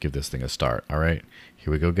give this thing a start. All right,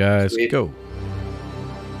 here we go, guys. Sweet. Go.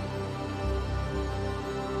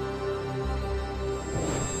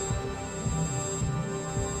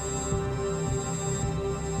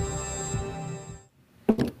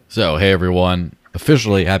 So, hey everyone,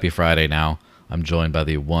 officially happy Friday now. I'm joined by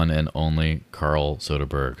the one and only Carl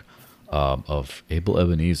Soderberg of Able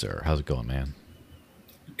Ebenezer. How's it going, man?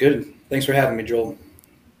 Good. Thanks for having me, Joel.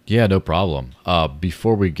 Yeah, no problem.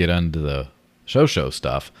 Before we get into the show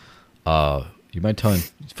stuff, you mind telling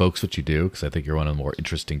folks what you do? Because I think you're one of the more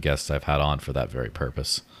interesting guests I've had on for that very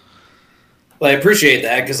purpose. Well, I appreciate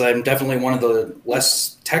that because I'm definitely one of the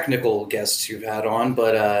less technical guests you've had on.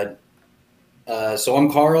 But so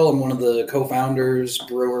I'm Carl. I'm one of the co-founders,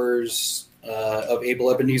 brewers of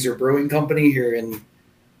Able Ebenezer Brewing Company here in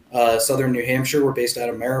southern New Hampshire. We're based out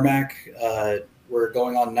of Merrimack. We're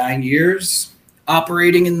going on 9 years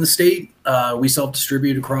operating in the state. We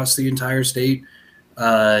self-distribute across the entire state.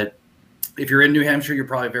 If you're in New Hampshire, you're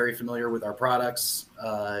probably very familiar with our products.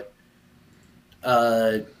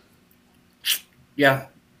 Yeah,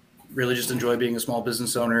 really just enjoy being a small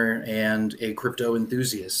business owner and a crypto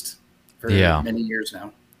enthusiast for many years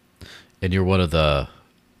now. And you're one of the,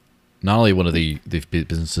 not only one of the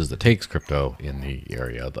businesses that takes crypto in the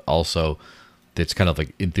area, but also that's kind of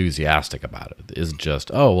like enthusiastic about it. It isn't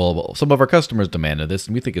just, oh, well, some of our customers demanded this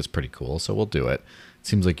and we think it's pretty cool, so we'll do it. It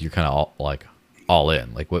seems like you're kind of all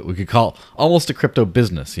in, like what we could call almost a crypto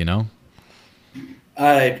business, you know?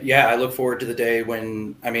 Yeah, I look forward to the day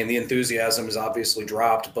when, I mean, the enthusiasm is obviously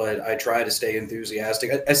dropped, but I try to stay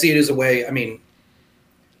enthusiastic. I see it as a way, I mean,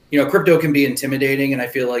 you know, crypto can be intimidating, and I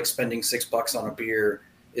feel like spending $6 on a beer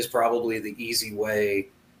is probably the easy way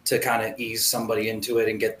to kind of ease somebody into it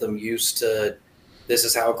and get them used to this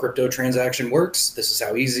is how a crypto transaction works. This is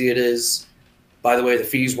how easy it is. By the way, the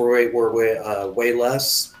fees were way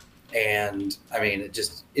less. And I mean,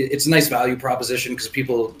 it's a nice value proposition because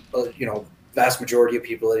people, you know, vast majority of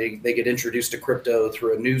people, they get introduced to crypto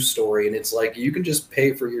through a news story, and it's like, you can just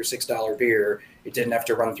pay for your $6 beer. It didn't have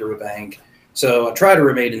to run through a bank. So I try to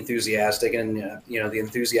remain enthusiastic, and, you know, the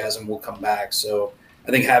enthusiasm will come back. So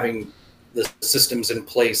I think having the systems in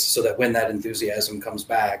place so that when that enthusiasm comes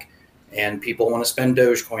back and people want to spend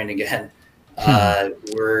Dogecoin again,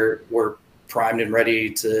 we're primed and ready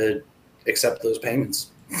to accept those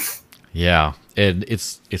payments. Yeah, and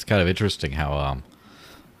it's kind of interesting how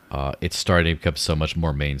it's starting to become so much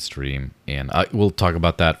more mainstream, and we'll talk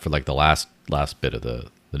about that for like the last bit of the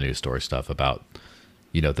news story stuff about,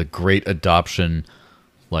 you know, the great adoption,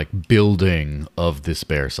 like building of this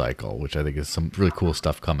bear cycle, which I think is some really cool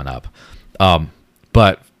stuff coming up.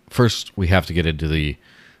 But first, we have to get into the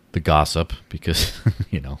gossip because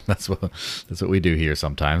you know that's what we do here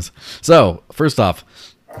sometimes. So first off,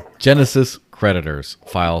 Genesis creditors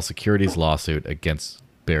file securities lawsuit against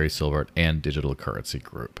Barry Silbert and Digital Currency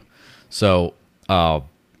Group. So,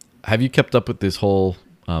 have you kept up with this whole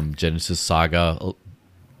Genesis saga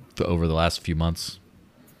over the last few months?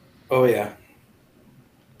 Oh yeah.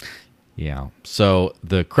 Yeah. So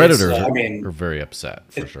the creditors are very upset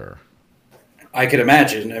for sure. I could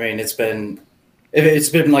imagine. I mean, it's been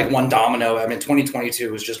like one domino. I mean,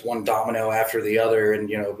 2022 was just one domino after the other, and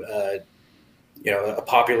a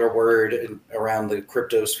popular word around the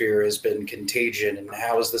crypto sphere has been contagion. And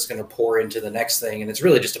how is this going to pour into the next thing? And it's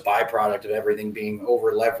really just a byproduct of everything being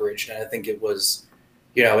over leveraged. And I think it was,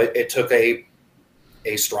 you know, it took a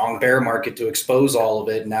strong bear market to expose all of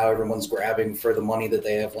it. And now everyone's grabbing for the money that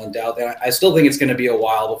they have lent out. And I still think it's going to be a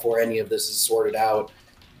while before any of this is sorted out.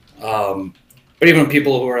 But even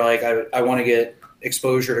people who are like, I want to get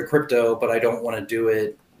exposure to crypto, but I don't want to do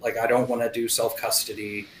it. Like, I don't want to do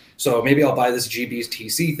self-custody. So maybe I'll buy this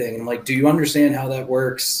GBTC thing. And I'm like, do you understand how that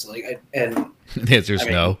works? Like, and the answer is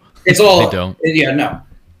no. It's all, they don't. Yeah, no.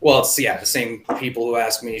 Well, it's the same people who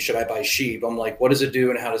ask me, should I buy SHIB? I'm like, what does it do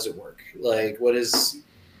and how does it work? Like,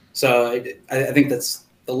 so I think that's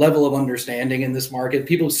the level of understanding in this market.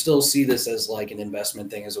 People still see this as like an investment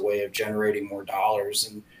thing, as a way of generating more dollars.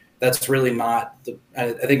 And that's really not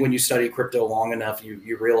I think when you study crypto long enough,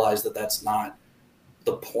 you realize that that's not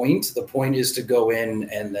the point. The point is to go in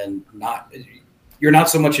and then you're not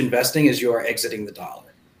so much investing as you are exiting the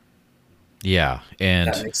dollar. Yeah.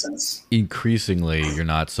 And that makes sense. Increasingly, you're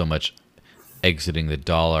not so much exiting the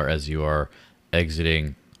dollar as you are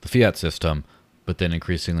exiting the fiat system, but then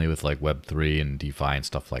increasingly with like Web3 and DeFi and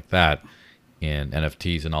stuff like that, and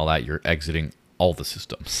NFTs and all that, you're exiting all the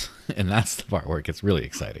systems. And that's the part where it gets really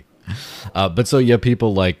exciting. But so yeah,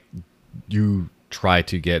 people like you try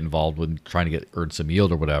to get involved with trying to earn some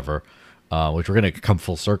yield or whatever, which we're going to come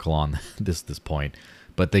full circle on this point.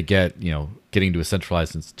 But they get, you know, getting to a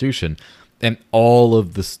centralized institution, and all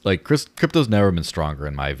of this, like, crypto's never been stronger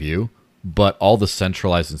in my view, but all the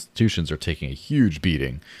centralized institutions are taking a huge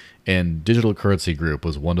beating. And Digital Currency Group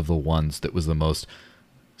was one of the ones that was the most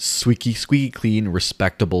squeaky clean,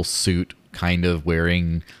 respectable suit kind of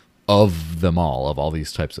wearing of them all, of all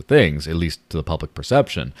these types of things, at least to the public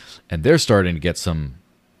perception. And they're starting to get some,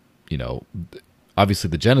 you know, obviously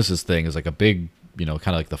the Genesis thing is like a big, you know,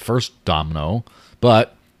 kind of like the first domino.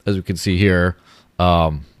 But as we can see here,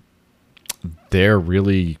 they're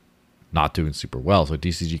really not doing super well. So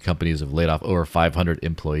DCG companies have laid off over 500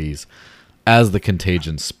 employees as the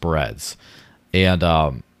contagion spreads.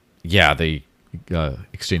 And yeah, they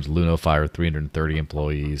exchanged Lunofire with 330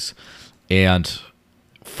 employees. And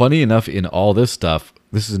funny enough, in all this stuff,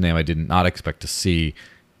 this is a name I did not expect to see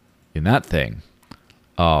in that thing.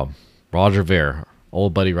 Roger Ver,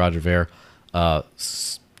 old buddy Roger Ver.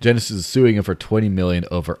 Genesis is suing him for $20 million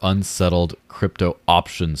over unsettled crypto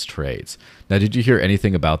options trades. Now, did you hear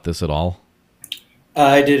anything about this at all?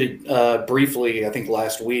 I did it briefly, I think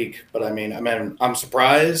last week, but I mean, I'm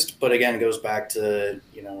surprised. But again, it goes back to,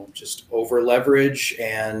 you know, just over leverage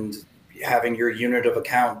and having your unit of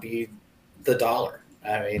account be the dollar.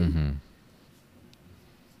 I mean,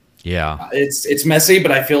 yeah, it's messy,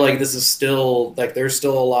 but I feel like this is still like there's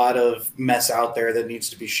still a lot of mess out there that needs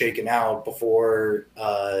to be shaken out before.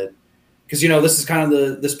 Because, you know, this is kind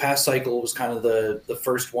of this past cycle was kind of the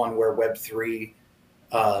first one where Web3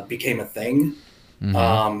 became a thing.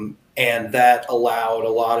 And that allowed a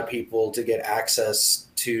lot of people to get access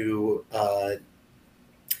to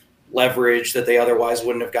leverage that they otherwise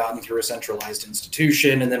wouldn't have gotten through a centralized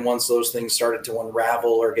institution. And then once those things started to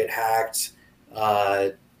unravel or get hacked,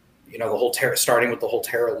 you know, the whole starting with the whole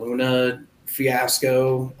Terra Luna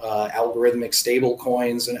fiasco, algorithmic stable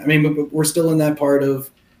coins. And I mean, we're still in that part of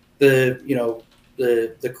the, you know,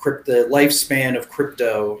 the lifespan of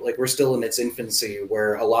crypto. Like, we're still in its infancy,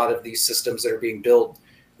 where a lot of these systems that are being built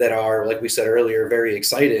that are, like we said earlier, very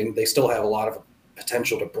exciting, they still have a lot of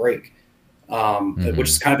potential to break, which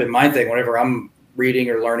has kind of been my thing. Whenever I'm reading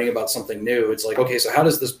or learning about something new, it's like, okay, so how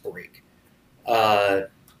does this break?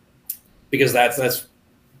 Because that's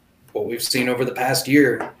what we've seen over the past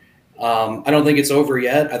year. I don't think it's over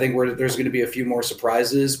yet. I think there's going to be a few more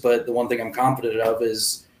surprises, but the one thing I'm confident of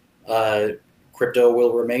is crypto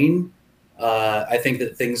will remain. I think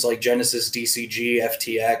that things like Genesis, DCG,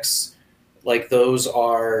 FTX, like those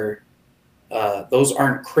aren't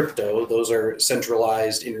crypto. Those are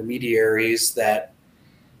centralized intermediaries that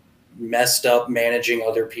messed up managing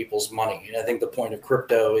other people's money. And I think the point of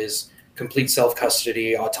crypto is complete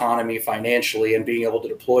self-custody, autonomy financially, and being able to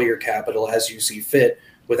deploy your capital as you see fit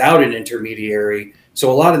without an intermediary.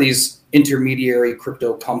 So a lot of these intermediary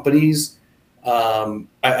crypto companies,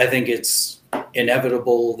 I think it's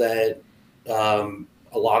inevitable that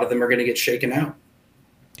a lot of them are going to get shaken out.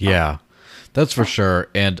 Yeah, that's for sure.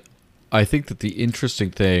 And I think that the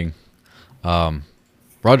interesting thing,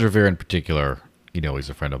 Roger Ver in particular, you know, he's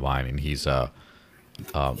a friend of mine, and he's kind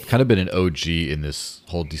of been an OG in this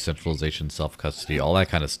whole decentralization, self-custody, all that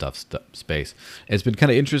kind of space. And it's been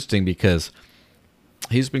kind of interesting because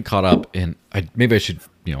he's been caught up in, maybe I should,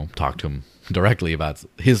 you know, talk to him directly about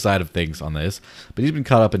his side of things on this, but he's been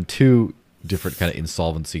caught up in two different kind of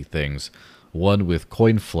insolvency things. One with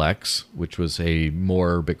CoinFlex, which was a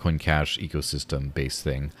more Bitcoin Cash ecosystem based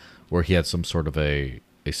thing, where he had some sort of a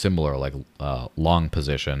similar like long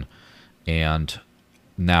position, and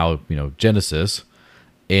now, you know, Genesis.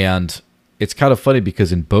 And it's kind of funny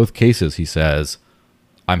because in both cases he says,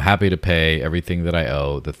 I'm happy to pay everything that I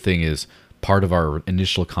owe. The thing is, part of our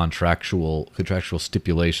initial contractual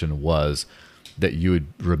stipulation was that you would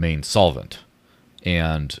remain solvent,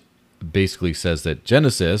 and basically says that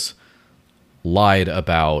Genesis lied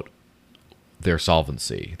about their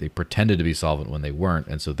solvency. They pretended to be solvent when they weren't,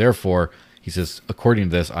 and so therefore he says, according to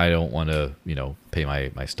this, I don't want to, you know, pay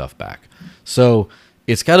my stuff back. So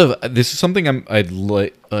it's kind of, this is something I'd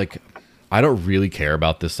like. I don't really care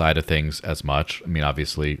about this side of things as much. I mean,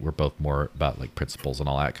 obviously, we're both more about like principles and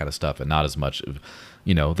all that kind of stuff, and not as much of,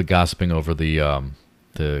 you know, the gossiping over the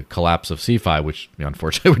collapse of CeFi, which, you know,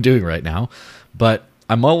 unfortunately we're doing right now. But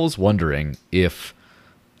I'm always wondering if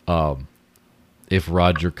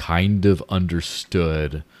Roger kind of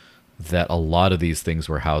understood that a lot of these things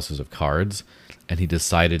were houses of cards, and he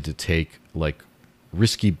decided to take like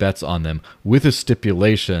risky bets on them with a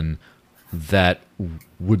stipulation that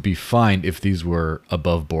would be fine if these were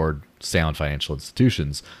above board sound financial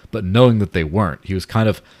institutions, but knowing that they weren't, he was kind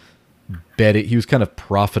of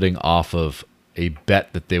profiting off of a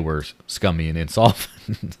bet that they were scummy and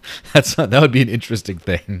insolvent. That would be an interesting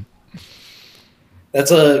thing.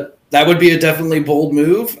 That's a That would be a definitely bold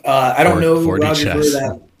move. I don't know 4D Roger Ver chess.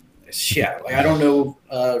 that. Yeah, like I don't know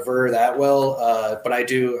Ver that well, but I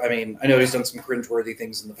do. I mean, I know he's done some cringeworthy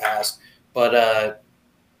things in the past, but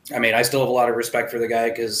I mean, I still have a lot of respect for the guy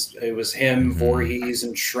because it was him, Voorhees,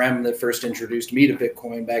 and Shrem that first introduced me to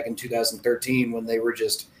Bitcoin back in 2013 when they were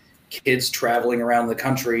just kids traveling around the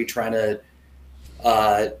country trying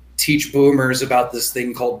to teach boomers about this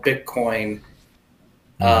thing called Bitcoin.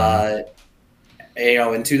 You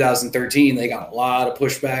know, in 2013, they got a lot of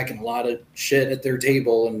pushback and a lot of shit at their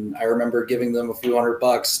table. And I remember giving them a few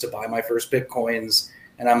 $100 to buy my first Bitcoins.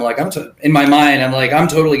 And I'm like, in my mind, I'm like, I'm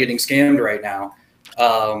totally getting scammed right now.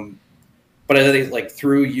 But I think like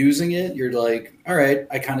through using it, you're like, all right,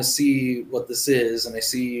 I kind of see what this is. And I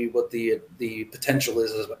see what the potential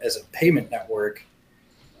is as a payment network.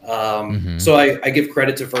 So I give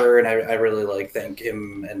credit to Ver, and I really like thank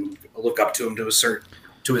him and look up to him to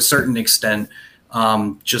a certain extent.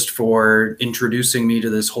 Just for introducing me to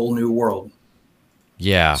this whole new world.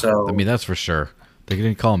 Yeah, so I mean that's for sure. They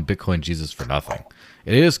didn't call him Bitcoin Jesus for nothing.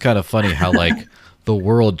 It is kind of funny how like the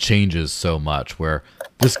world changes so much. Where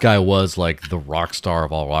this guy was like the rock star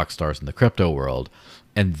of all rock stars in the crypto world,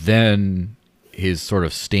 and then his sort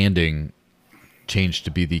of standing changed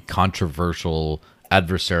to be the controversial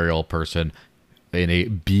adversarial person in a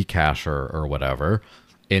Bcasher or whatever,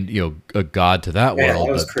 and you know a god to that world.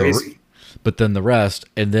 That was crazy. But then the rest,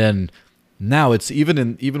 and then now it's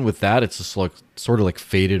even with that, it's just like sort of like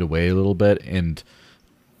faded away a little bit, and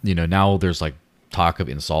you know now there's like talk of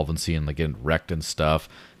insolvency and like getting wrecked and stuff,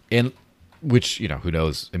 and which you know who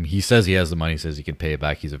knows? I mean, he says he has the money, says he can pay it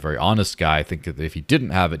back. He's a very honest guy. I think that if he didn't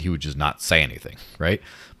have it, he would just not say anything, right?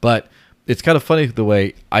 But it's kind of funny the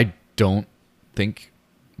way I don't think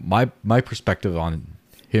my perspective on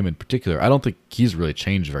him in particular. I don't think he's really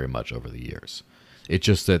changed very much over the years. It's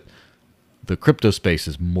just that the crypto space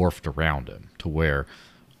is morphed around him to where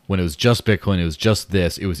when it was just Bitcoin, it was just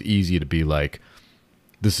this, it was easy to be like,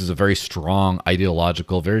 this is a very strong,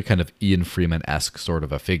 ideological, very kind of Ian Freeman-esque sort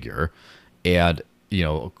of a figure. And, you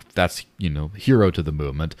know, that's, you know, hero to the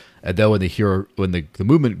movement. And then when the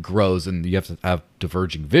movement grows and you have to have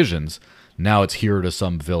diverging visions, now it's hero to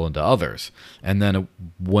some, villain to others. And then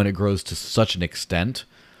when it grows to such an extent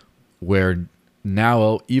where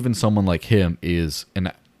now even someone like him is,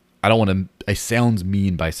 and I don't want to, it sounds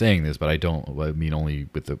mean by saying this, but I mean only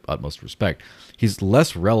with the utmost respect. He's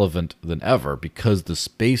less relevant than ever because the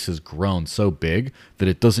space has grown so big that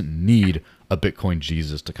it doesn't need a Bitcoin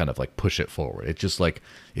Jesus to kind of like push it forward. It's just like,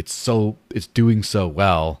 it's doing so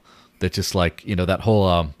well that just like, you know, that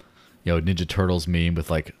whole, you know, Ninja Turtles meme with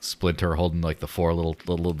like Splinter holding like the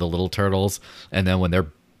little turtles. And then when they're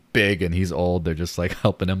big and he's old, they're just like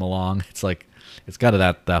helping him along. It's like, it's got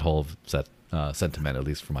that whole sentiment, at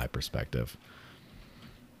least from my perspective.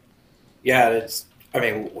 Yeah, I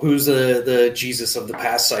mean, who's the Jesus of the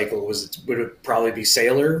past cycle? Would it probably be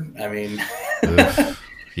Sailor? I mean,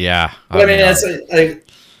 yeah. I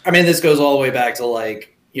mean, this goes all the way back to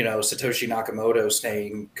like, you know, Satoshi Nakamoto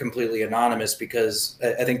staying completely anonymous because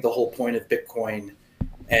I think the whole point of Bitcoin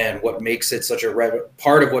and what makes it such a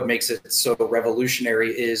part of what makes it so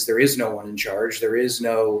revolutionary is there is no one in charge. There is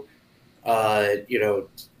no, you know,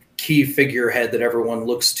 key figurehead that everyone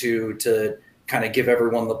looks to kind of give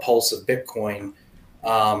everyone the pulse of Bitcoin.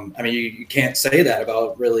 I mean, you can't say that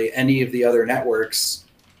about really any of the other networks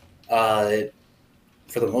for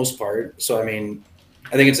the most part. So, I mean,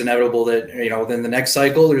 I think it's inevitable that, you know, within the next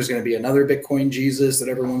cycle, there's going to be another Bitcoin Jesus that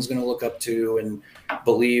everyone's going to look up to and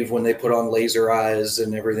believe when they put on laser eyes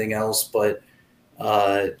and everything else. But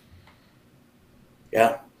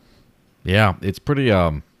yeah. Yeah, it's pretty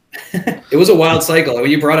it was a wild cycle.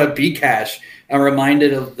 When you brought up Bcash, I'm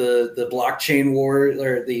reminded of the blockchain war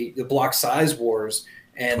or the block size wars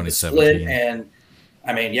and the split. And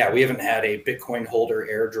I mean, yeah, we haven't had a Bitcoin holder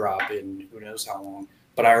airdrop in who knows how long,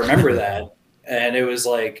 but I remember that. And it was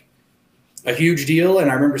like a huge deal.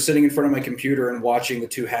 And I remember sitting in front of my computer and watching the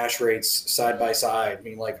two hash rates side by side,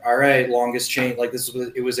 being like, all right, longest chain. Like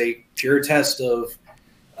it was a pure test of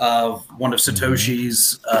one of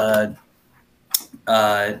Satoshi's,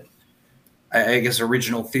 I guess,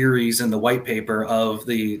 original theories in the white paper of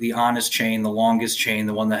the honest chain, the longest chain,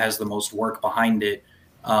 the one that has the most work behind it,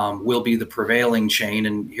 will be the prevailing chain.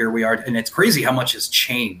 And here we are. And it's crazy how much has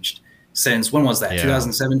changed since, when was that? Yeah.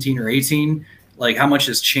 2017 or 18? Like how much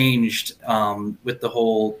has changed with the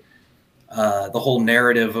whole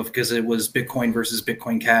narrative of, because it was Bitcoin versus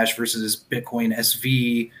Bitcoin Cash versus Bitcoin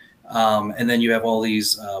SV. And then you have all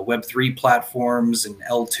these Web3 platforms and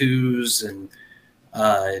L2s. And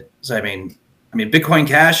so, I mean, Bitcoin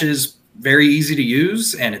Cash is very easy to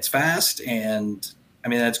use and it's fast. And I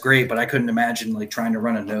mean, that's great, but I couldn't imagine like trying to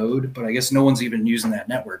run a node. But I guess no one's even using that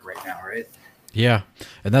network right now, right? Yeah,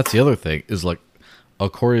 and that's the other thing is like,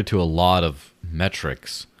 according to a lot of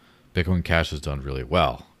metrics, Bitcoin Cash has done really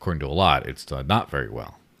well. According to a lot, it's done not very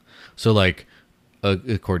well. So like,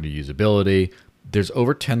 according to usability, there's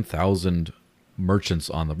over 10,000 merchants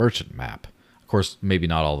on the merchant map. Of course, maybe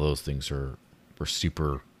not all those things are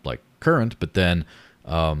super like current, but then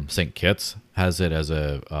St. Kitts has it as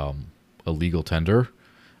a legal tender,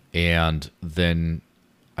 and then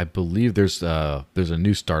I believe there's a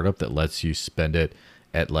new startup that lets you spend it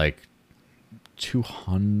at like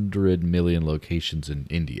 200 million locations in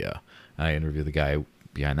India. I interviewed the guy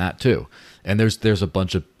behind that too, and there's a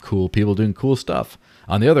bunch of cool people doing cool stuff.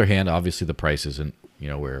 On the other hand, obviously the price isn't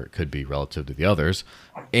where it could be relative to the others,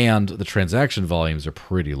 and the transaction volumes are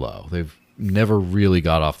pretty low. They've never really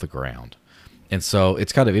got off the ground, and so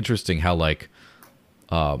it's kind of interesting how like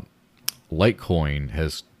Litecoin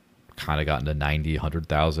has kind of gotten to 90,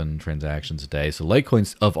 100,000 transactions a day. So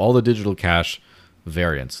Litecoin's, of all the digital cash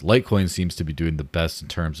variants, Litecoin seems to be doing the best in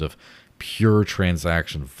terms of pure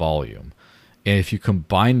transaction volume. And if you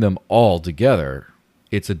combine them all together,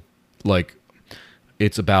 it's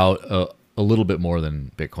about a little bit more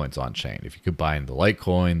than Bitcoin's on chain. If you combine the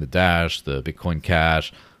Litecoin, the Dash, the Bitcoin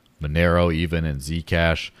Cash, Monero even, and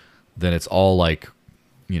Zcash, then it's all like,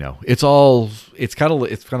 it's kind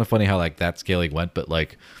of funny how like that scaling went, but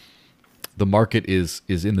like the market is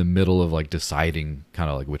in the middle of like deciding kind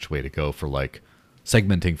of like which way to go for like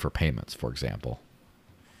segmenting for payments, for example.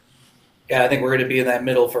 Yeah, I think we're going to be in that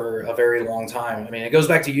middle for a very long time. I mean, it goes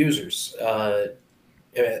back to users.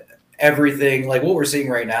 Everything like what we're seeing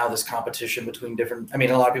right now, this competition between different. I mean,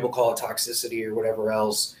 a lot of people call it toxicity or whatever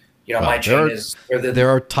else. My chain is. There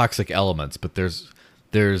are toxic elements, but there's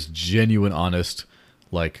genuine, honest,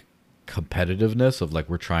 like competitiveness of like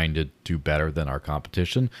we're trying to do better than our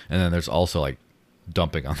competition, and then there's also like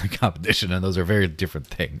dumping on the competition, and those are very different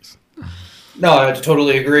things. No, I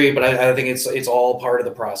totally agree, but I think it's all part of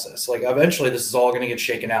the process. Like eventually, this is all going to get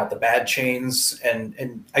shaken out. The bad chains,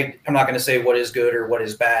 and I'm not going to say what is good or what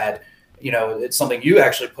is bad. It's something you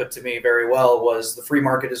actually put to me very well. Was the free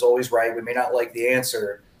market is always right. We may not like the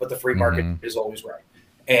answer, but the free market is always right,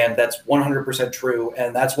 and that's 100% true.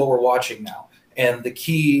 And that's what we're watching now. And the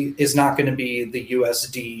key is not going to be the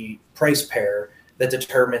USD price pair that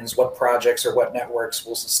determines what projects or what networks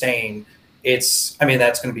will sustain. That's going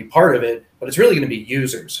to be part of it, but it's really going to be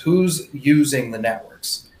users. Who's using the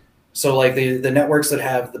networks? So like the networks that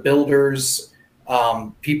have the builders,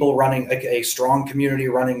 people running a strong community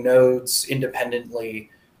running nodes independently,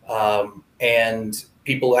 and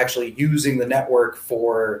people actually using the network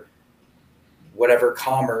for whatever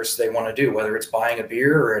commerce they want to do, whether it's buying a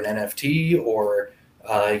beer or an NFT or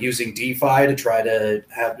using DeFi to try to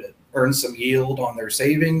earn some yield on their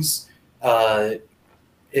savings.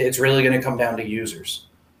 It's really going to come down to users.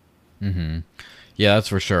 Mm-hmm. Yeah, that's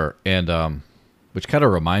for sure. And which kind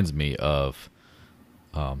of reminds me of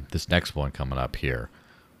this next one coming up here,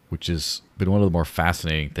 which has been one of the more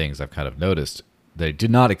fascinating things I've kind of noticed that I did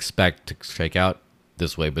not expect to shake out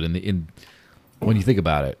this way. But when you think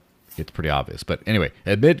about it, it's pretty obvious. But anyway,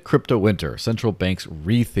 amid crypto winter, central banks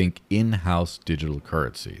rethink in-house digital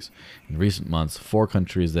currencies. In recent months, 4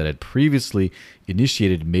 countries that had previously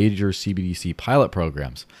initiated major CBDC pilot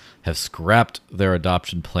programs have scrapped their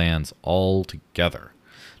adoption plans altogether.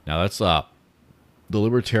 Now that's the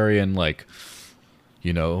libertarian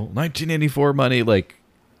 1984 money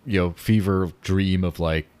fever dream of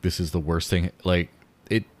like this is the worst thing. Like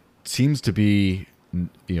it seems to be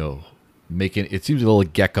it seems a little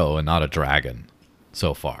gecko and not a dragon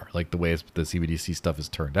so far, like the way the CBDC stuff has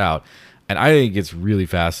turned out. And I think it's really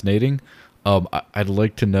fascinating. I'd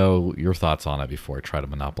like to know your thoughts on it before I try to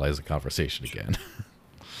monopolize the conversation again.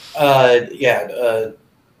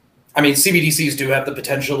 CBDCs do have the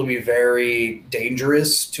potential to be very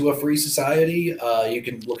dangerous to a free society. You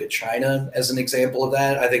can look at China as an example of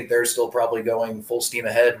that. I think they're still probably going full steam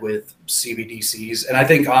ahead with CBDCs. And I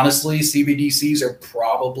think, honestly, CBDCs are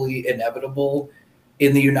probably inevitable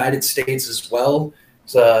in the United States as well.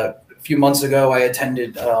 So a few months ago, I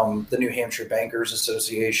attended the New Hampshire Bankers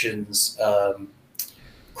Association's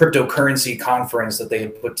cryptocurrency conference that they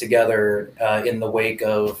had put together in the wake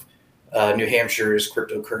of New Hampshire's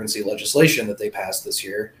cryptocurrency legislation that they passed this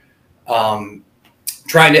year,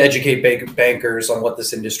 trying to educate bankers on what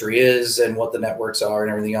this industry is and what the networks are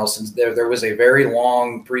and everything else. And there was a very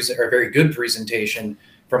long very good presentation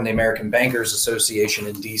from the American Bankers Association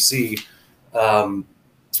in DC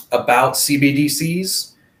about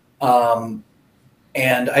CBDCs.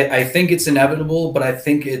 And I think it's inevitable, but I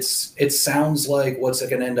think it sounds like what's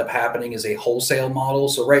going to end up happening is a wholesale model.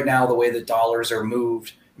 So right now, the way that dollars are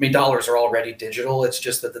moved, I mean, dollars are already digital. It's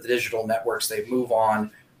just that the digital networks they move on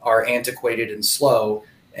are antiquated and slow.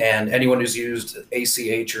 And anyone who's used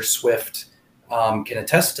ACH or SWIFT can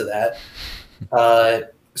attest to that.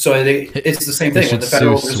 So I think it's the same thing with the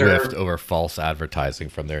Federal Reserve. SWIFT over false advertising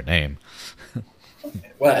from their name.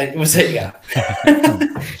 Well, it was it, yeah.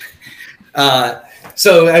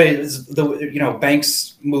 So I mean,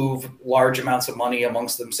 banks move large amounts of money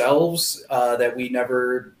amongst themselves that we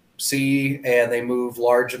never see, and they move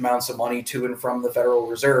large amounts of money to and from the Federal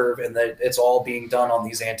Reserve, and that it's all being done on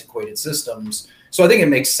these antiquated systems. So I think it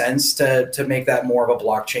makes sense to make that more of a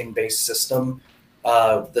blockchain-based system.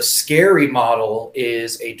 The scary model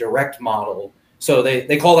is a direct model. So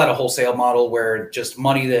they call that a wholesale model, where just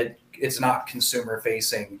money that it's not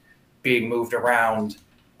consumer-facing being moved around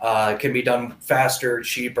can be done faster,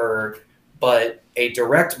 cheaper, but a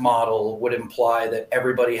direct model would imply that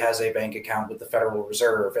everybody has a bank account with the Federal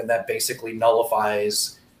Reserve, and that basically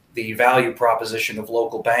nullifies the value proposition of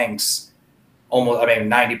local banks. Almost, I mean,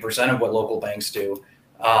 90% of what local banks do.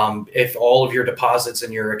 If all of your deposits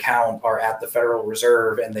in your account are at the Federal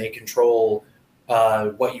Reserve and they control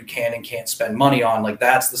what you can and can't spend money on, like,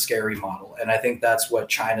 that's the scary model. And I think that's what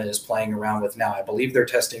China is playing around with now. I believe they're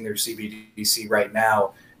testing their CBDC right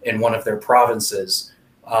now in one of their provinces.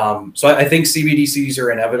 So I think CBDCs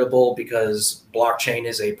are inevitable because blockchain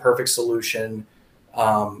is a perfect solution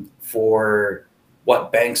for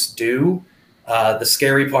what banks do. The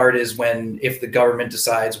scary part is if the government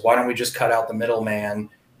decides, why don't we just cut out the middleman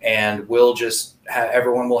and we'll just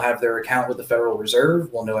everyone will have their account with the Federal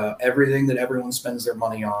Reserve. We'll know everything that everyone spends their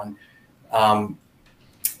money on.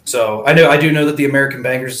 So I do know that the American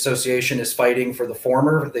Bankers Association is fighting for the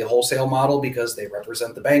former, the wholesale model, because they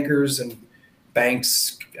represent the bankers, and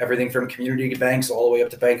banks, everything from community banks all the way up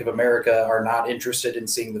to Bank of America, are not interested in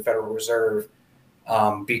seeing the Federal Reserve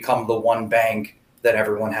become the one bank that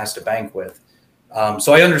everyone has to bank with.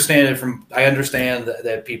 So I understand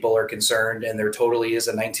that people are concerned, and there totally is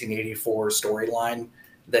a 1984 storyline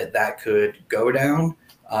that could go down.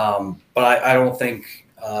 But I don't think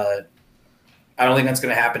that's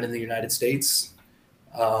going to happen in the United States.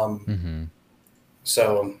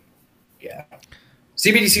 So, yeah,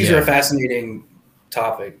 CBDCs are a fascinating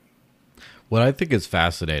topic. What I think is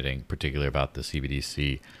fascinating, particularly about the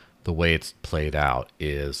CBDC, the way it's played out,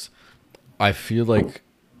 is I feel like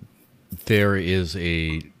there's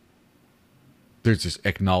this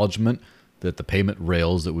acknowledgement that the payment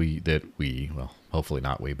rails that we well, hopefully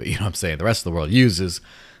not we, but you know what I'm saying, the rest of the world uses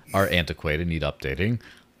are antiquated, need updating,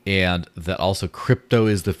 and that also crypto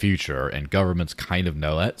is the future, and governments kind of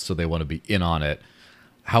know it, so they want to be in on it.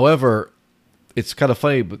 However, it's kind of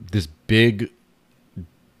funny, but this big,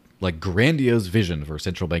 like, grandiose vision for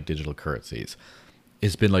central bank digital currencies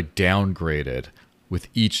has been like downgraded with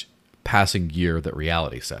each passing year that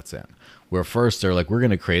reality sets in. Where first they're like, we're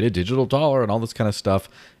going to create a digital dollar and all this kind of stuff,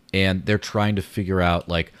 and they're trying to figure out,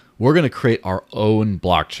 like, we're going to create our own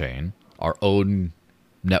blockchain, our own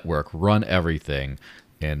network, run everything,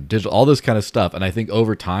 and digital, all this kind of stuff. And I think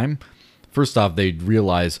over time, first off, they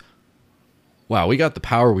realize, wow, we got the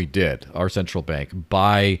power we did, our central bank,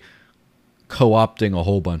 by co-opting a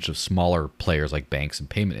whole bunch of smaller players like banks and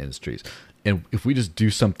payment industries. And if we just do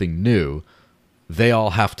something new, they all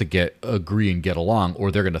have to agree and get along,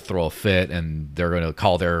 or they're going to throw a fit and they're going to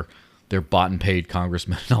call their bought and paid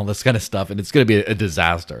congressmen and all this kind of stuff, and it's going to be a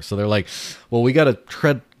disaster. So they're like, well, we got to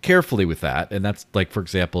tread carefully with that. And that's like, for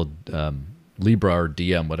example, Libra or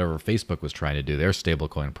Diem, whatever Facebook was trying to do, their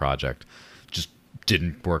stablecoin project just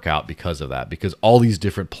didn't work out because of that, because all these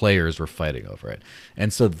different players were fighting over it.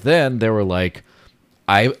 And so then they were like,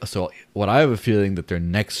 what I have a feeling that their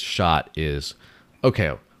next shot is,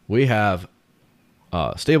 okay, we have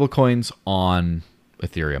stable coins on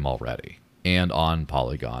Ethereum already, and on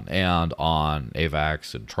Polygon, and on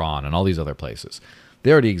AVAX and Tron and all these other places.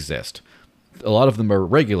 They already exist. A lot of them are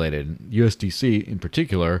regulated. USDC in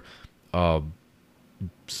particular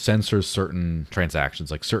censors certain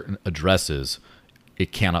transactions, like certain addresses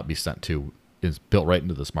it cannot be sent to, is built right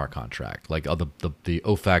into the smart contract. Like the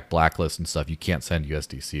OFAC blacklist and stuff, you can't send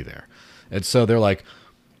USDC there. And so they're like,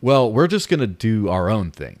 well, we're just going to do our own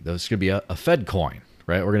thing. There's going to be a Fed coin,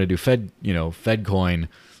 right? We're going to do Fed coin,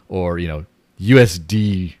 or,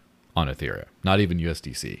 USD on Ethereum, not even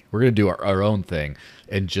USDC. We're going to do our own thing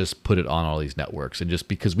and just put it on all these networks. And just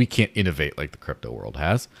because we can't innovate like the crypto world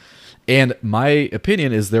has. And my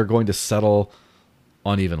opinion is they're going to settle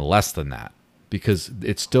on even less than that, because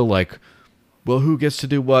it's still like, well, who gets to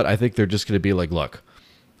do what? I think they're just going to be like, look,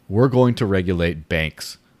 we're going to regulate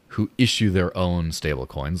banks who issue their own stable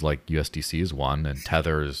coins, like USDC is one, and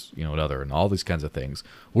Tether is, another, and all these kinds of things.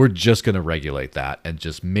 We're just going to regulate that and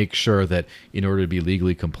just make sure that in order to be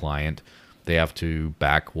legally compliant, they have to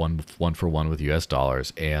back one for one with US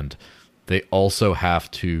dollars, and they also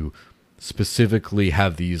have to specifically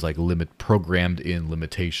have these like programmed in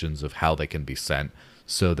limitations of how they can be sent,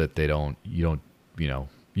 so that you don't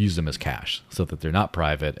use them as cash, so that they're not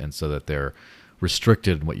private, and so that they're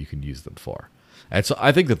restricted in what you can use them for. And so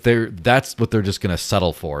I think that that's what they're just going to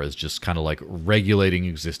settle for, is just kind of like regulating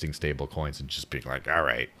existing stable coins and just being like, all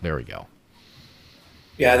right, there we go.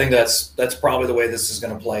 Yeah, I think that's probably the way this is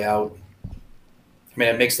going to play out. I mean,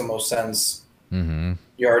 it makes the most sense. Mm-hmm.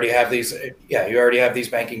 You already have these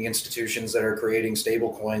banking institutions that are creating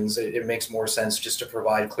stable coins. It makes more sense just to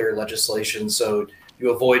provide clear legislation, so you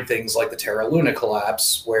avoid things like the Terra Luna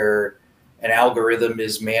collapse, where an algorithm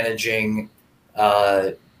is managing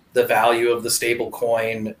the value of the stable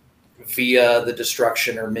coin via the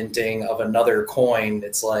destruction or minting of another coin.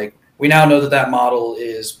 It's like, we now know that model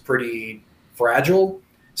is pretty fragile.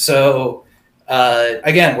 So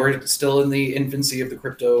again, we're still in the infancy of the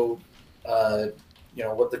crypto,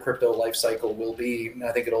 what the crypto life cycle will be. And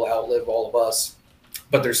I think it'll outlive all of us,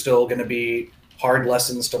 but there's still going to be hard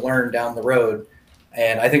lessons to learn down the road.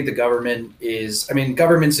 And I think the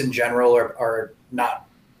governments in general are not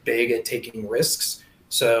big at taking risks.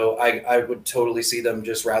 So I would totally see them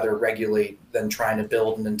just rather regulate than trying to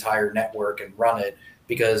build an entire network and run it.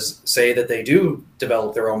 Because say that they do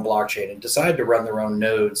develop their own blockchain and decide to run their own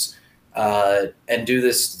nodes and do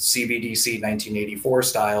this CBDC 1984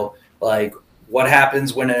 style, like what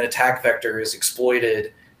happens when an attack vector is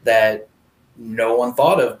exploited that no one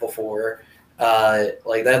thought of before?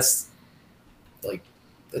 That's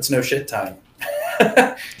no shit time.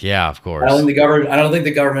 Yeah, of course. I don't think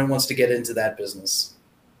the government wants to get into that business.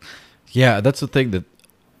 Yeah, that's the thing that.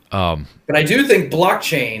 But I do think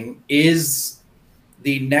blockchain is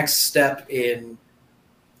the next step in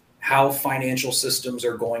how financial systems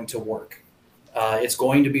are going to work. It's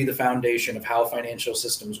going to be the foundation of how financial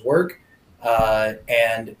systems work,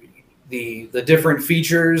 and the different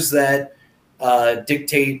features that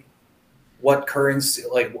dictate what currency,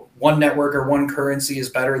 like one network or one currency is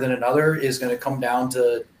better than another, is going to come down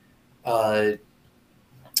to.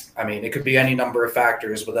 It could be any number of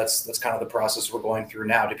factors, but that's kind of the process we're going through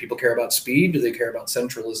now. Do people care about speed? Do they care about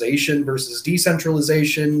centralization versus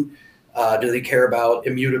decentralization? Do they care about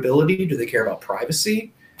immutability? Do they care about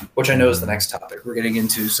privacy? Which I know is the next topic we're getting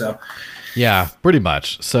into. So, yeah, pretty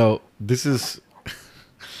much. So this is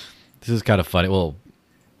kind of funny. Well,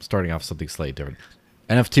 starting off something slightly different.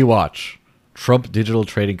 NFT Watch. Trump digital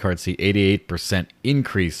trading cards see 88%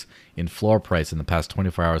 increase in floor price in the past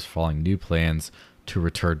 24 hours following new plans to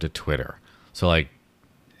return to Twitter. So like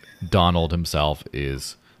Donald himself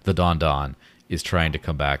is Don is trying to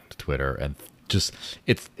come back to Twitter, and just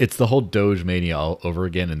it's the whole Doge mania all over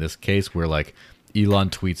again in this case, where like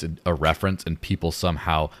Elon tweets a reference and people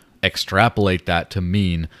somehow extrapolate that to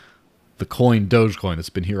mean the coin Dogecoin that's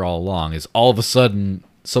been here all along is all of a sudden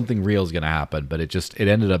something real is going to happen. But it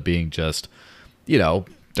ended up being just,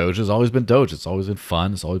 Doge has always been Doge. It's always been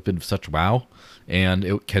fun. It's always been such wow. And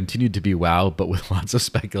it continued to be wow, but with lots of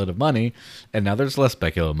speculative money. And now there's less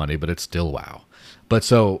speculative money, but it's still wow. But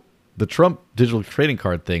so the Trump digital trading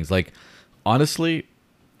card things, like, honestly,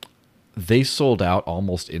 they sold out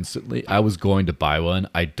almost instantly. I was going to buy one.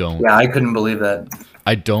 I couldn't believe that.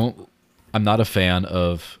 I'm not a fan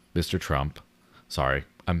of Mr. Trump. Sorry.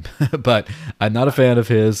 But I'm not a fan of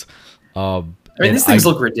his. These things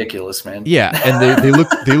look ridiculous, man. Yeah, and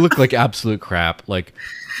they look like absolute crap. Like,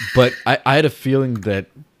 but I had a feeling that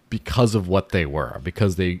because of what they were,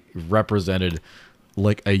 because they represented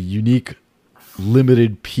like a unique,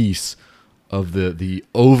 limited piece of the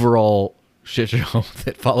overall shit show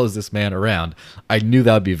that follows this man around, I knew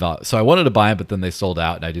that would be valuable. So I wanted to buy them, but then they sold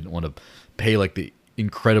out, and I didn't want to pay like the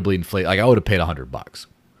incredibly inflated. Like I would have paid $100,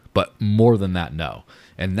 but more than that, no.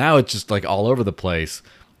 And now it's just like all over the place.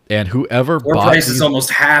 And whoever bought price is almost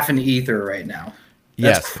half an ether right now.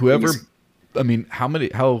 That's yes, whoever. I mean, how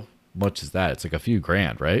much is that? It's like a few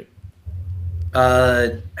grand, right?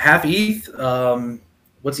 Half ETH.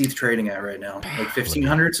 What's ETH trading at right now? Like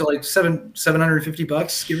 1,500, so like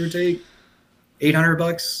 $750, give or take.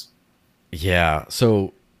 $800. Yeah,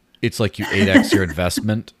 so it's like you 8x your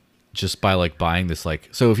investment just by like buying this. Like,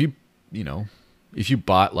 so if you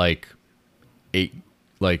bought like 10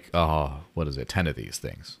 of these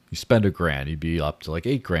things, you spend $1,000, you'd be up to like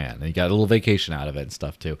 $8,000, and you got a little vacation out of it and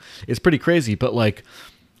stuff too. It's pretty crazy, but like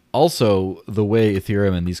also the way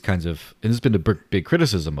Ethereum and these kinds of, and this has been a big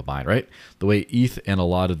criticism of mine, right? The way ETH and a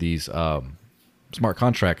lot of these smart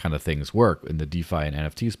contract kind of things work in the DeFi and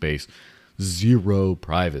NFT space, zero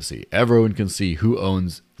privacy. Everyone can see who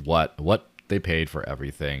owns what they paid for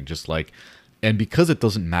everything, just like, and because it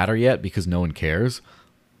doesn't matter yet, because no one cares,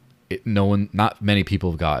 not many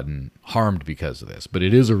people have gotten harmed because of this, but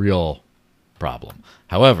it is a real problem.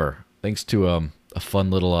 However, thanks to a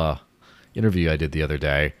fun little interview I did the other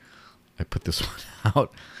day, I put this one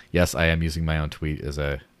out. Yes, I am using my own tweet as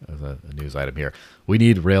a news item here. We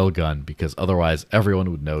need Railgun because otherwise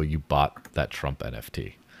everyone would know you bought that Trump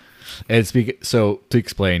NFT. And so to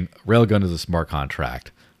explain, Railgun is a smart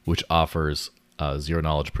contract which offers zero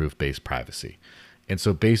knowledge proof based privacy. And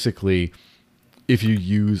so basically, if you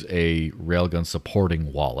use a Railgun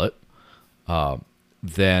supporting wallet,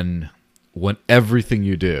 then when everything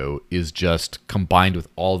you do is just combined with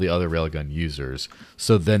all the other Railgun users,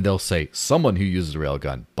 so then they'll say someone who uses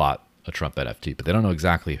Railgun bought a Trump NFT, but they don't know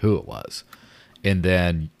exactly who it was. And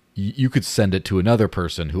then you could send it to another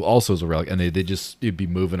person who also is a Railgun, and it'd be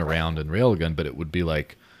moving around in Railgun, but it would be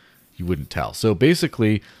like you wouldn't tell. So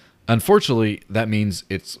basically, unfortunately, that means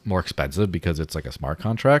it's more expensive because it's like a smart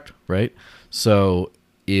contract, right? So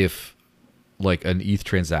if like an ETH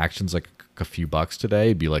transaction's like a few bucks today,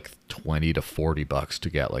 it'd be like $20 to $40 to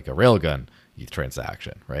get like a Railgun ETH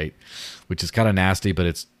transaction, right? Which is kind of nasty, but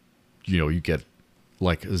it's, you get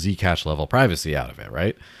like Zcash level privacy out of it,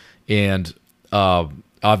 right? And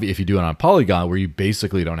if you do it on Polygon, where you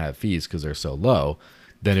basically don't have fees because they're so low,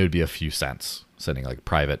 then it would be a few cents sending like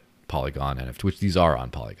private Polygon NFT, which these are on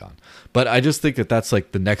Polygon. But I just think that that's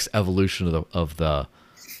like the next evolution of the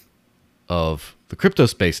crypto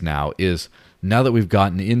space now, is now that we've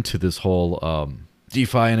gotten into this whole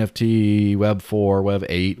DeFi NFT, Web 4, Web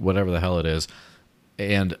 8, whatever the hell it is,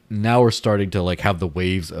 and now we're starting to like have the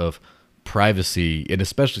waves of privacy, and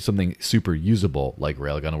especially something super usable like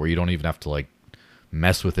Railgun, where you don't even have to like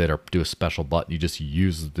mess with it or do a special button. You just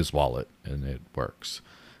use this wallet and it works.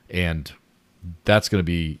 And that's going to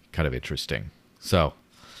be kind of interesting. So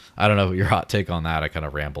I don't know your hot take on that. I kind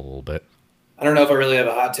of rambled a little bit. I don't know if I really have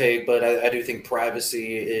a hot take, but I do think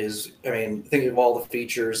privacy is, think of all the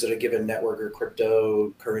features that a given network or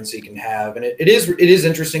cryptocurrency can have. And it is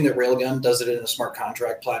interesting that Railgun does it in a smart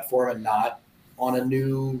contract platform and not on a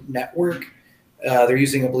new network. They're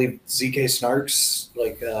using, I believe, ZK Snarks,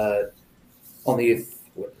 like on the,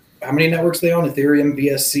 how many networks are they on? Ethereum,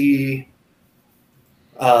 BSC.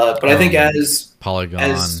 But I think as Polygon,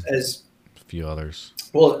 as a few others.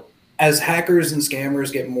 Well, as hackers and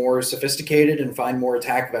scammers get more sophisticated and find more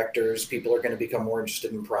attack vectors, people are going to become more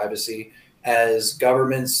interested in privacy. As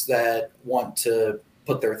governments that want to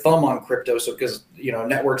put their thumb on crypto, so because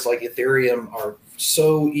networks like Ethereum are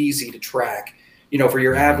so easy to track. For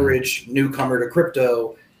your average newcomer to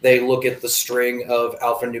crypto, they look at the string of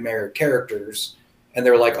alphanumeric characters and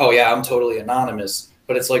they're like, "Oh yeah, I'm totally anonymous."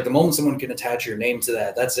 But it's like the moment someone can attach your name to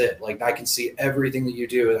that, that's it. Like I can see everything that you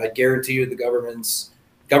do. And I guarantee you the governments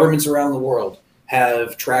around the world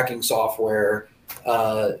have tracking software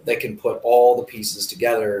that can put all the pieces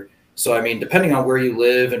together. So, depending on where you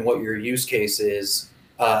live and what your use case is,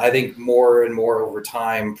 I think more and more over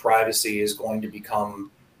time, privacy is going to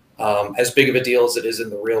become as big of a deal as it is in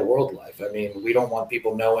the real world life. We don't want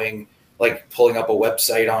people knowing, like pulling up a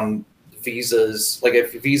website on Visa's, like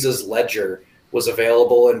if Visa's ledger was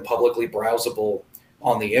available and publicly browsable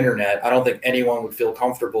on the internet, I don't think anyone would feel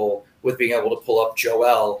comfortable with being able to pull up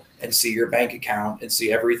Joel and see your bank account and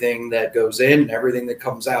see everything that goes in and everything that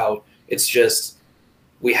comes out. It's just,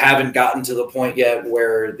 we haven't gotten to the point yet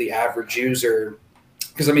where the average user,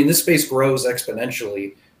 because this space grows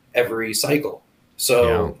exponentially every cycle.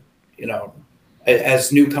 So,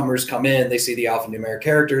 as newcomers come in, they see the alphanumeric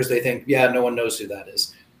characters, they think, yeah, no one knows who that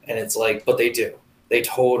is. And it's like, but they do. They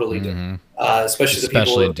totally do. Especially the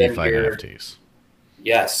people who have been DeFi here. NFTs.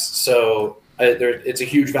 Yes. So it's a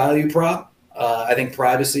huge value prop. I think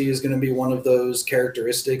privacy is going to be one of those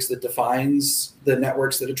characteristics that defines the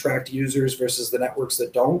networks that attract users versus the networks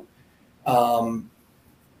that don't.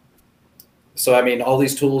 So, all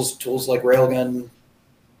these tools like Railgun,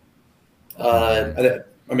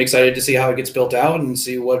 I'm excited to see how it gets built out and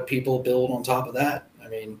see what people build on top of that.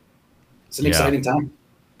 It's an exciting time.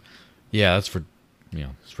 Yeah, that's for,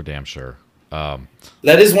 it's for damn sure.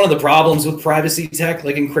 That is one of the problems with privacy tech,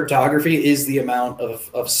 like in cryptography, is the amount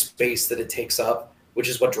of space that it takes up, which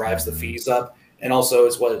is what drives the fees up. And also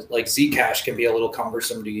it's what, like Zcash can be a little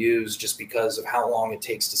cumbersome to use just because of how long it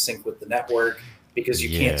takes to sync with the network, because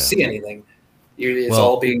you can't see anything. It's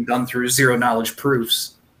all being done through zero knowledge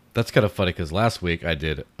proofs. That's kind of funny because last week I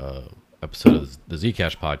did episode of the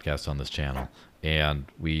Zcash podcast on this channel, and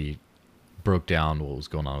we broke down what was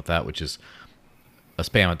going on with that, which is a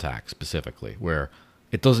spam attack specifically, where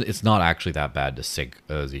it's not actually that bad to sync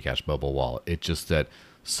a Zcash mobile wallet. It's just that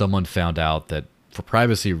someone found out that for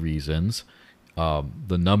privacy reasons,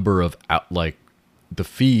 the number of the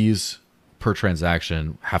fees per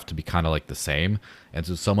transaction have to be kind of like the same, and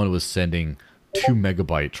so someone was sending 2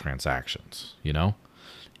 MB transactions,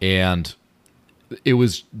 and it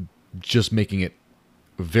was just making it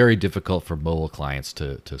very difficult for mobile clients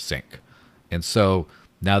to sync. And so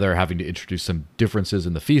now they're having to introduce some differences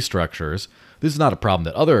in the fee structures. This is not a problem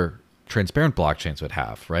that other transparent blockchains would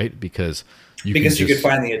have, right? Because you could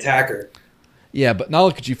find the attacker. Yeah, but not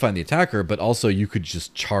only could you find the attacker, but also you could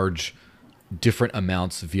just charge different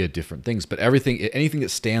amounts via different things. But anything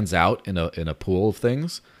that stands out in a pool of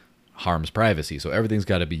things harms privacy. So everything's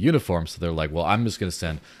got to be uniform. So they're like, well, I'm just going to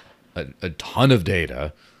send a ton of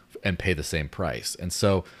data and pay the same price. And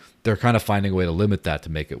so they're kind of finding a way to limit that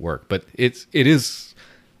to make it work. But it is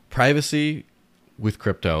privacy with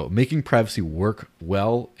crypto. Making privacy work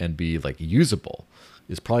well and be like usable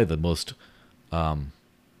is probably the most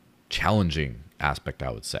challenging aspect,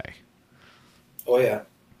 I would say. Oh yeah,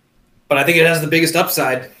 but I think it has the biggest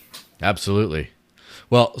upside. Absolutely.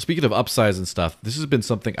 Well, speaking of upsides and stuff, this has been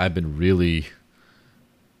something I've been really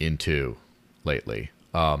into lately,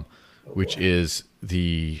 which is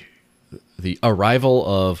the arrival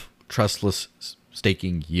of trustless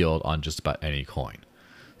staking yield on just about any coin.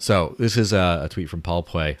 So this is a tweet from Paul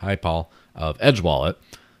Pui. Hi, Paul, of Edge Wallet,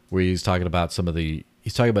 where he's talking about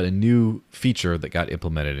a new feature that got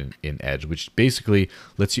implemented in Edge, which basically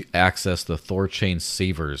lets you access the Thorchain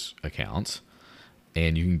Savers accounts,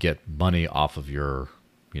 and you can get money off of your,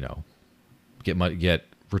 get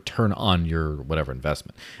return on your whatever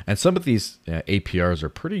investment. And some of these APRs are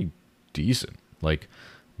pretty decent, like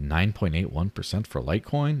 9.81% for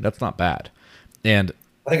Litecoin. That's not bad. And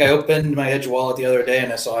I think I opened my Edge wallet the other day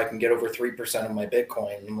and I saw I can get over 3% of my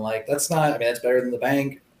Bitcoin. I'm like, that's better than the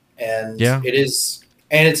bank. And yeah, it is.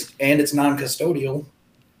 And it's non-custodial.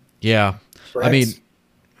 Yeah. Correct? I mean,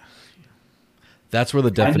 that's where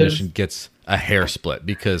the definition gets a hair split,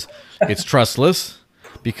 because it's trustless.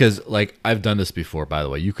 Because like I've done this before, by the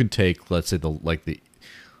way. You can take, let's say, the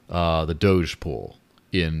Doge pool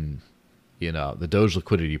in the Doge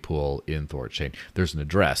liquidity pool in Thorchain. There's an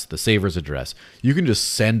address, the Savers address. You can just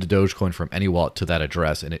send Dogecoin from any wallet to that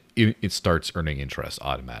address, and it starts earning interest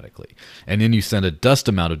automatically. And then you send a dust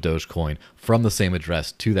amount of Dogecoin from the same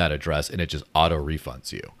address to that address, and it just auto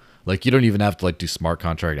refunds you. Like, you don't even have to like do smart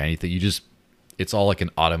contract or anything. It's all like an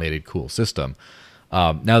automated cool system.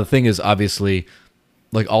 Now the thing is, obviously,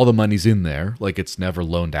 like, all the money's in there. Like, it's never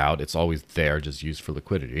loaned out. It's always there, just used for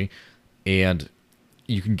liquidity. And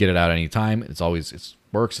you can get it out anytime. It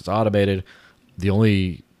works. It's automated. The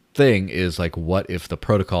only thing is, like, what if the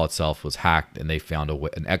protocol itself was hacked and they found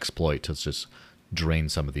an exploit to just drain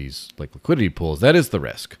some of these like liquidity pools? That is the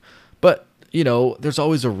risk. But there's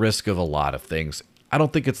always a risk of a lot of things. I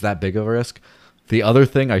don't think it's that big of a risk. The other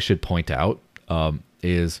thing I should point out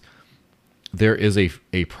is there is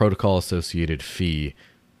a protocol associated fee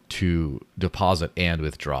to deposit and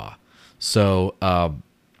withdraw. So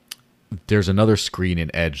there's another screen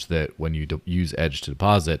in Edge that when you use Edge to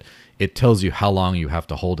deposit, it tells you how long you have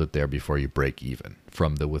to hold it there before you break even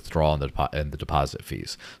from the withdrawal and the deposit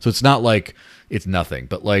fees. So it's not like it's nothing,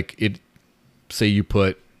 but like say you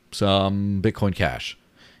put some Bitcoin Cash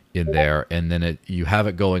in there, and then you have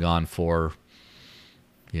it going on for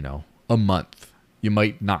a month. You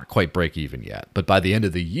might not quite break even yet, but by the end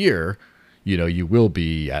of the year, you will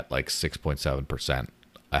be at like 6.7%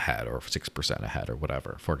 ahead or 6% ahead or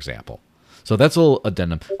whatever, for example. So that's a little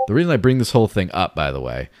addendum. The reason I bring this whole thing up, by the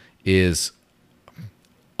way, is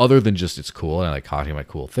other than just it's cool and I like talking about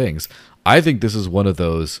cool things, I think this is one of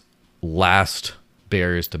those last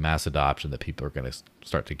barriers to mass adoption that people are going to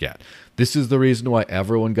start to get. This is the reason why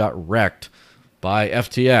everyone got wrecked by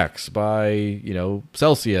FTX, by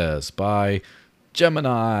Celsius, by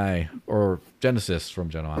Gemini or Genesis from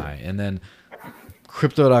Gemini, and then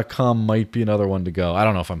Crypto.com might be another one to go. I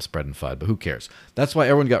don't know if I'm spreading FUD, but who cares? That's why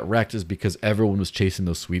everyone got wrecked, is because everyone was chasing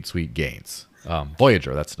those sweet gains.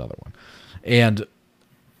 Voyager, that's another one. And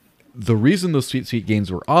the reason those sweet gains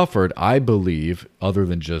were offered, I believe, other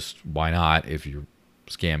than just why not if you're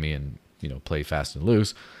scammy and play fast and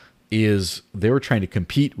loose, is they were trying to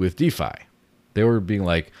compete with DeFi. They were being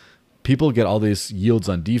like, people get all these yields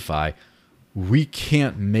on DeFi. We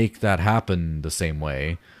can't make that happen the same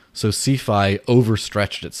way. So CeFi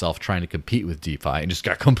overstretched itself trying to compete with DeFi and just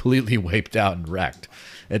got completely wiped out and wrecked.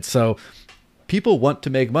 And so people want to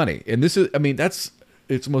make money. And this is,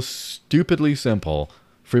 it's most stupidly simple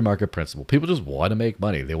free market principle. People just want to make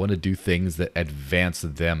money. They want to do things that advance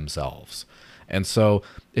themselves. And so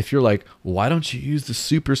if you're like, why don't you use the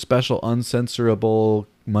super special uncensorable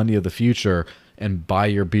money of the future and buy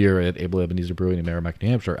your beer at Able Ebenezer Brewing in Merrimack, New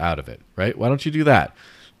Hampshire out of it, right? Why don't you do that?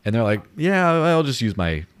 And they're like, yeah, I'll just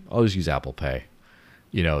use Apple Pay.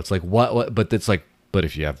 You know, it's like what but it's like, but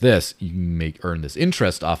if you have this, you can earn this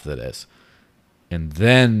interest off of this. And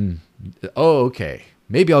then, oh, okay,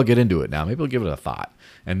 maybe I'll get into it now. Maybe I'll give it a thought.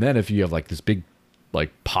 And then if you have like this big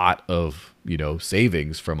like pot of, you know,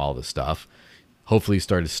 savings from all this stuff, hopefully you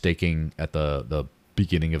started staking at the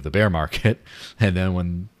beginning of the bear market. And then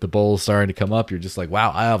when the bull's starting to come up, you're just like,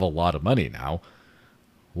 wow, I have a lot of money now.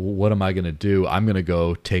 What am I going to do? I'm going to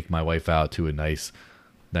go take my wife out to a nice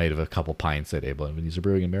night of a couple pints at Able Ebenezer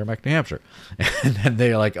Brewing in Merrimack, New Hampshire. And then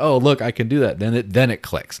they're like, oh, look, I can do that. Then it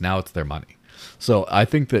clicks. Now it's their money. So I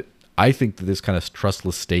think that this kind of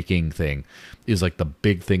trustless staking thing is like the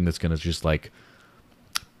big thing that's going to just like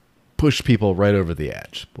push people right over the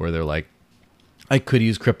edge, where they're like, I could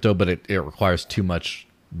use crypto, but it requires too much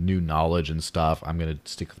new knowledge and stuff. I'm going to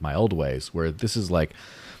stick with my old ways. Where this is like,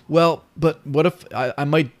 well, but what if I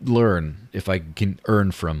might learn if I can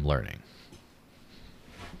earn from learning?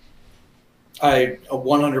 I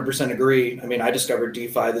 100% agree. I mean, I discovered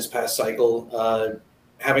DeFi this past cycle,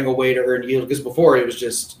 having a way to earn yield, because before it was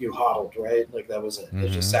just you hodled, right? Like that was it. It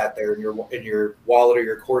just sat there in your wallet or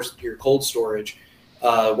your cold storage.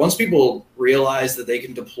 Once people realize that they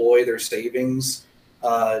can deploy their savings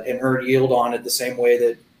and earn yield on it the same way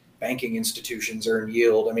that banking institutions earn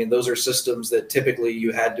yield, I mean, those are systems that typically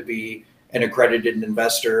you had to be an accredited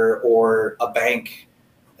investor or a bank,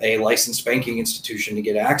 a licensed banking institution to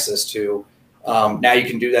get access to. Now you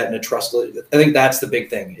can do that in a trustless. I think that's the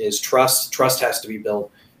big thing is trust. Trust has to be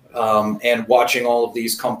built. And watching all of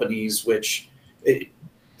these companies, which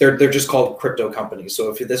they're just called crypto companies.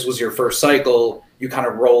 So if this was your first cycle, you kind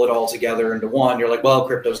of roll it all together into one. You're like, well,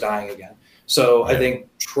 crypto's dying again. So I think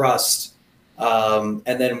trust, and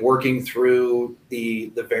then working through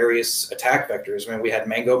the various attack vectors. I mean, we had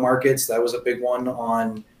Mango Markets. That was a big one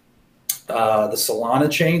on the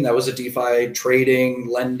Solana chain. That was a DeFi trading,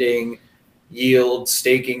 lending, yield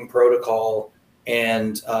staking protocol,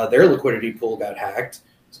 and their liquidity pool got hacked.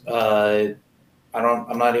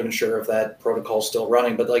 I'm not even sure if that protocol is still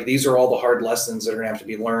running, but like these are all the hard lessons that are gonna have to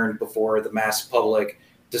be learned before the mass public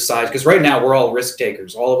decides. Because right now we're all risk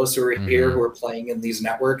takers. All of us who are here who are playing in these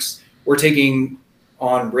networks, we're taking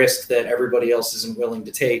on risk that everybody else isn't willing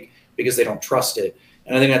to take because they don't trust it.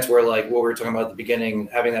 And I think that's where, like what we were talking about at the beginning,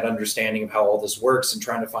 having that understanding of how all this works and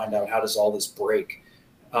trying to find out how does all this break.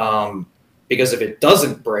 Because if it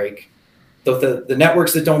doesn't break, the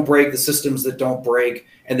networks that don't break, the systems that don't break,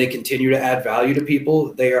 and they continue to add value to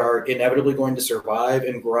people, they are inevitably going to survive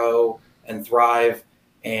and grow and thrive.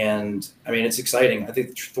 And I mean, it's exciting. I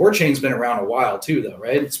think ThorChain's been around a while too, though,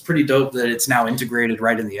 right? It's pretty dope that it's now integrated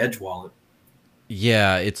right in the Edge wallet.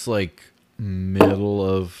 Yeah, it's like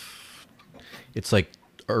it's like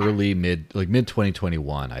mid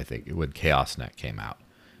 2021, I think, when ChaosNet came out.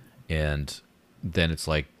 And then it's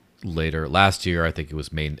like later last year, I think it was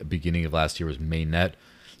beginning of last year was mainnet.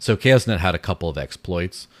 So ChaosNet had a couple of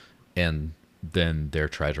exploits, and then their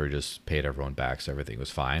treasury just paid everyone back, so everything was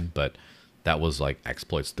fine. But that was like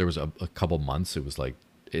exploits. There was a couple months it was like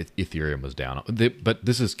Ethereum was down. But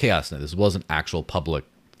this is ChaosNet. This wasn't actual public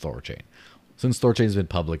ThorChain. Since ThorChain's been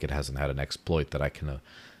public, it hasn't had an exploit that I can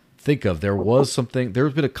think of.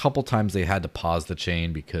 There's been a couple times they had to pause the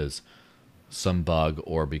chain because some bug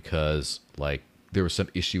or because like there was some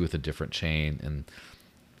issue with a different chain, and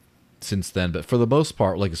since then, but for the most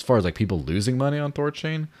part, like as far as like people losing money on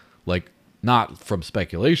ThorChain, like not from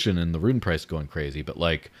speculation and the rune price going crazy, but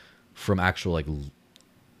like from actual like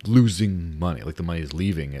losing money, like the money is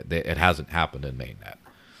leaving it. It hasn't happened in mainnet.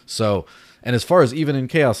 So, and as far as even in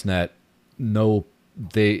ChaosNet,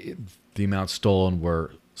 the amount stolen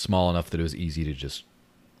were small enough that it was easy to just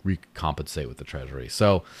recompensate with the treasury.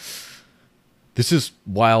 So this is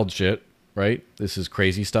wild shit, right? This is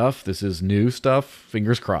crazy stuff. This is new stuff.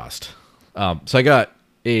 Fingers crossed. So I got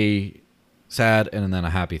a sad and then a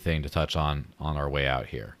happy thing to touch on our way out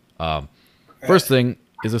here. First thing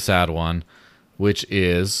is a sad one, which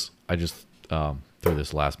is, I just threw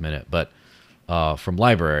this last minute, but from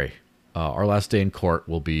Library, our last day in court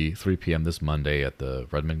will be 3 p.m. this Monday at the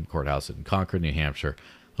Redmond Courthouse in Concord, New Hampshire.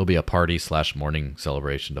 There'll be a party/morning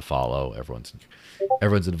celebration to follow. Everyone's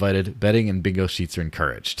invited. Betting and bingo sheets are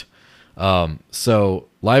encouraged. So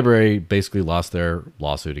Library basically lost their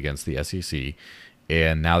lawsuit against the SEC,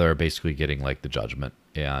 and now they're basically getting like the judgment.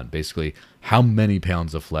 And basically, how many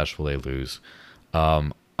pounds of flesh will they lose?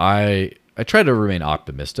 I try to remain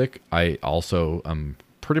optimistic. I also am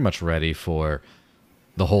pretty much ready for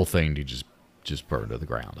the whole thing to just burn to the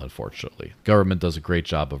ground. Unfortunately, government does a great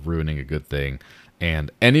job of ruining a good thing,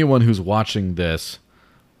 and anyone who's watching this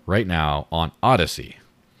right now on Odyssey,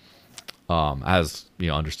 as you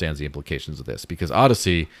know, understands the implications of this, because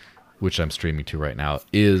Odyssey, which I'm streaming to right now,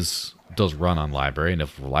 does run on Library, and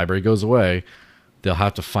if Library goes away, they'll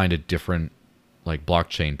have to find a different like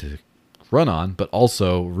blockchain to run on. But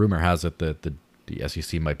also, rumor has it that the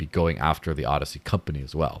SEC might be going after the Odyssey company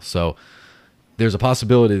as well. So there's a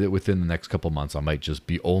possibility that within the next couple months, I might just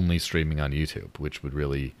be only streaming on YouTube, which would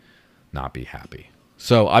really not be happy.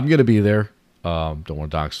 So I'm gonna be there. Don't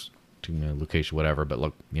want to dox to my location, whatever. But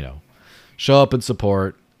look, you know, show up and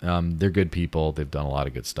support. They're good people. They've done a lot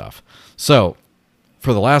of good stuff. So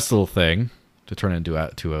for the last little thing to turn into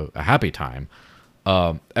a happy time,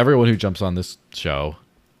 everyone who jumps on this show,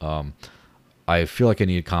 I feel like I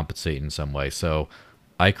need to compensate in some way. So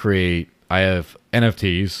I have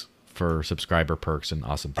NFTs for subscriber perks and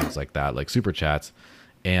awesome things like that, like super chats.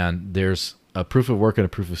 And there's a proof of work and a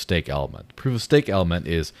proof of stake element. Proof of stake element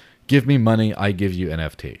is give me money, I give you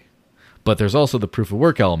NFT. But there's also the proof of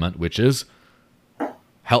work element, which is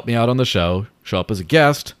help me out on the show, show up as a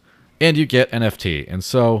guest, and you get NFT. And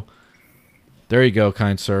so there you go,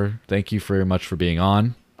 kind sir. Thank you very much for being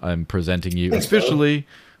on. I'm presenting you officially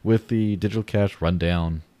with the Digital Cash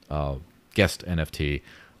Rundown guest NFT.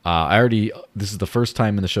 This is the first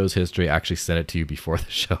time in the show's history I actually sent it to you before the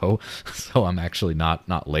show, so I'm actually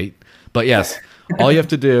not late. But yes, all you have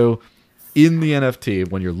to do in the NFT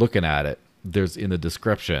when you're looking at it, there's in the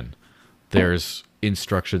description, there's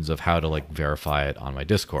instructions of how to like verify it on my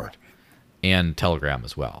Discord and Telegram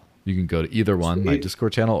as well. You can go to either one, my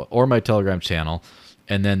Discord channel or my Telegram channel,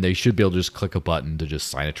 and then they should be able to just click a button to just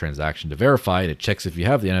sign a transaction to verify it. It checks if you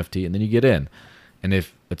have the NFT, and then you get in. And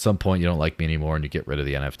if at some point you don't like me anymore and you get rid of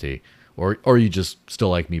the NFT, or you just still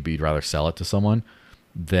like me but you'd rather sell it to someone,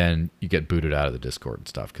 then you get booted out of the Discord and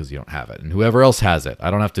stuff because you don't have it. And whoever else has it,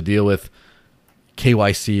 I don't have to deal with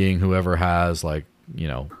KYCing whoever has, like, you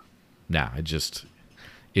know,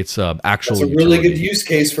 it's actual. That's a really good use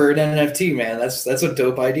case for an NFT, man. That's a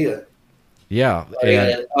dope idea. Yeah.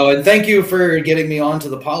 And thank you for getting me onto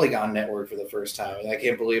the Polygon network for the first time. I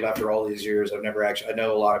can't believe after all these years, I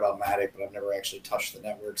know a lot about Matic, but I've never actually touched the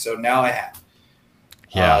network. So now I have.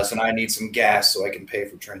 Yeah. So now I need some gas so I can pay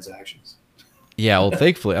for transactions. Yeah. Well,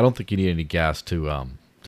 thankfully, I don't think you need any gas to